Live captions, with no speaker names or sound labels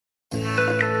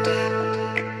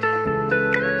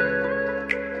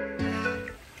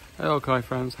Hello Kai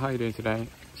friends, how are you doing today?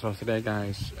 So today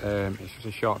guys, it's just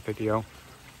a short video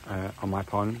on my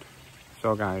pond.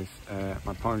 So guys,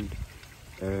 my pond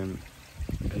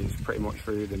is pretty much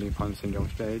through the new pond syndrome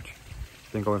stage.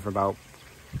 It's been going for about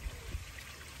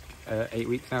 8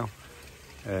 weeks now.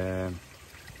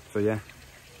 So yeah,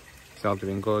 it's all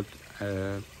doing good.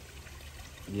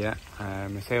 Yeah,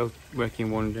 my sales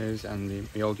working wonders and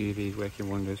the old UV is working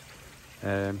wonders.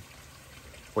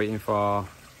 Waiting for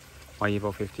my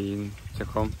Evo 15 to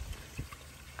come,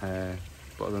 but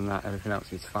other than that everything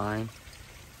else is fine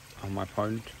on my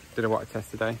pond. Did a water test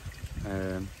today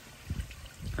and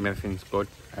everything's good.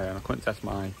 I couldn't test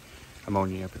my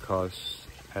ammonia because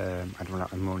I'd run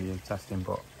out of ammonia testing,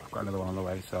 but I've got another one on the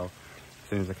way, so as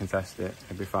soon as I can test it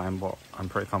it'll be fine, but I'm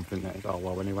pretty confident that it's all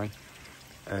well anyway.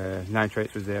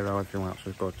 Nitrates was 0, everything else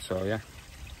was good, so yeah,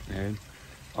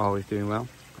 always doing well.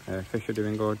 Fish are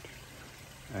doing good.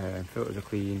 Filters are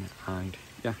clean, and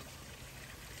yeah,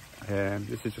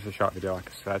 this is just a short video like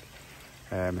I said,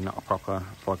 and not a proper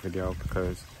vlog video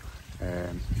because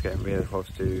it's getting really close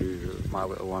to my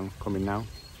little one coming now,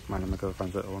 mine and my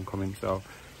girlfriend's little one coming, so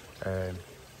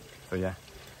yeah,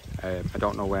 I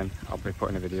don't know when I'll be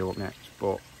putting a video up next,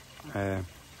 but I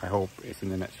hope it's in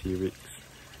the next few weeks,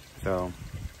 so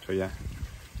yeah,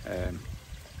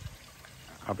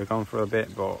 I'll be gone for a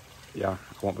bit, but yeah,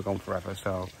 I won't be gone forever,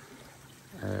 so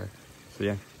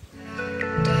yeah.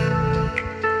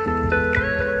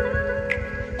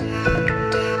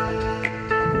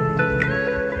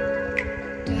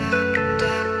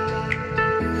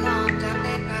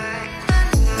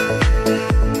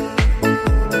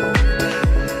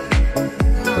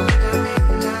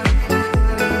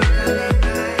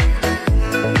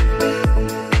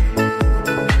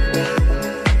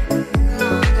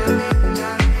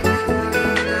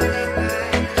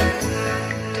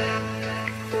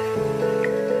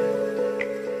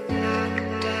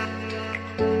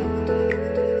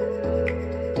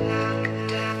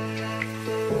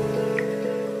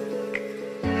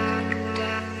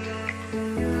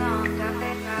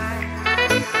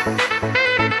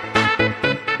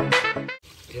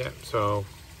 Yeah, so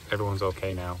everyone's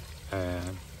okay now.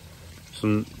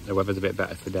 The weather's a bit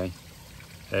better today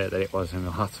than it was in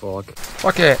the last vlog.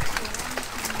 Look at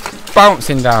it,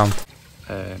 bouncing down.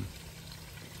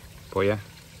 But yeah,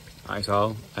 that's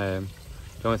all. The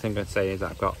only thing I'd say is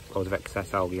that I've got loads of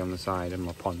excess algae on the side and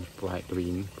my pond's bright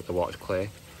green, but the water's clear.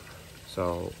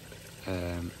 So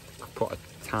I've put a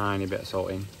tiny bit of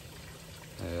salt in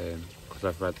because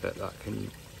I've read that that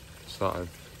can sort of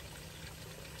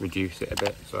reduce it a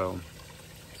bit, so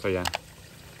yeah,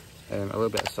 a little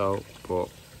bit of salt, but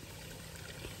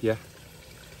yeah,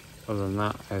 other than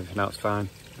that everything else fine.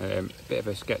 A bit of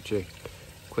a sketchy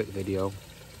quick video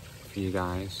for you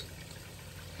guys,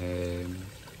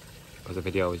 because a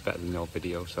video is better than no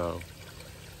video, so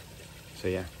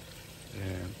yeah,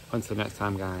 until next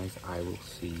time guys, I will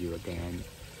see you again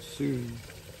soon.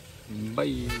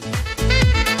 Bye.